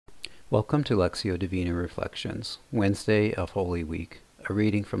Welcome to Lectio Divina Reflections, Wednesday of Holy Week, a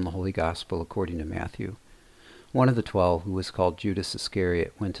reading from the Holy Gospel according to Matthew. One of the 12, who was called Judas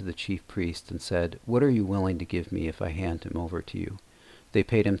Iscariot, went to the chief priest and said, "What are you willing to give me if I hand him over to you?" They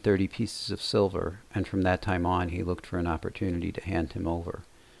paid him 30 pieces of silver, and from that time on he looked for an opportunity to hand him over.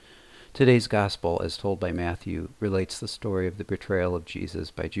 Today's Gospel, as told by Matthew, relates the story of the betrayal of Jesus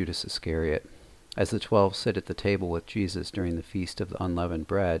by Judas Iscariot. As the 12 sit at the table with Jesus during the feast of the Unleavened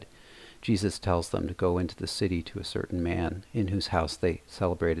Bread, Jesus tells them to go into the city to a certain man, in whose house they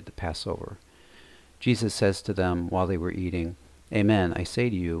celebrated the Passover. Jesus says to them while they were eating, "Amen, I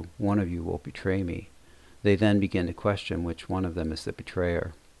say to you, one of you will betray me." They then begin to question which one of them is the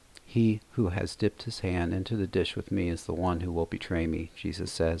betrayer. "He who has dipped his hand into the dish with me is the one who will betray me,"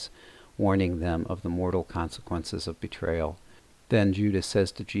 Jesus says, warning them of the mortal consequences of betrayal. Then Judas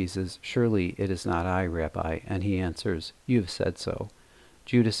says to Jesus, "Surely it is not I, Rabbi," and he answers, "You have said so."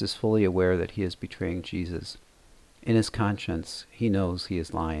 Judas is fully aware that he is betraying Jesus. In his conscience, he knows he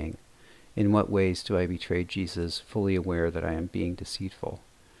is lying. In what ways do I betray Jesus, fully aware that I am being deceitful?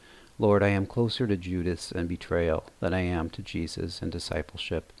 Lord, I am closer to Judas and betrayal than I am to Jesus and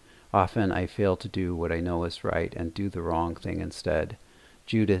discipleship. Often I fail to do what I know is right and do the wrong thing instead.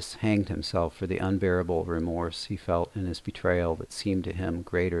 Judas hanged himself for the unbearable remorse he felt in his betrayal that seemed to him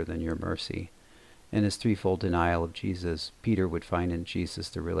greater than your mercy. In his threefold denial of Jesus, Peter would find in Jesus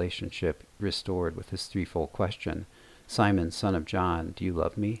the relationship restored with his threefold question, "Simon, son of John, do you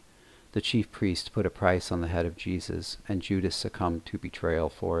love me?" The chief priest put a price on the head of Jesus, and Judas succumbed to betrayal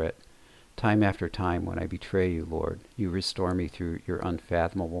for it. Time after time, when I betray you, Lord, you restore me through your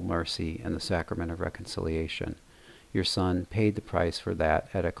unfathomable mercy and the sacrament of reconciliation. Your Son paid the price for that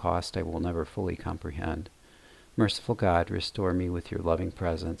at a cost I will never fully comprehend. Merciful God, restore me with your loving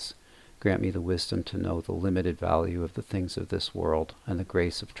presence. Grant me the wisdom to know the limited value of the things of this world and the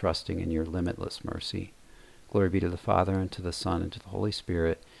grace of trusting in your limitless mercy. Glory be to the Father, and to the Son, and to the Holy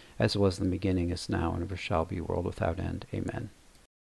Spirit, as it was in the beginning, is now, and ever shall be, world without end. Amen.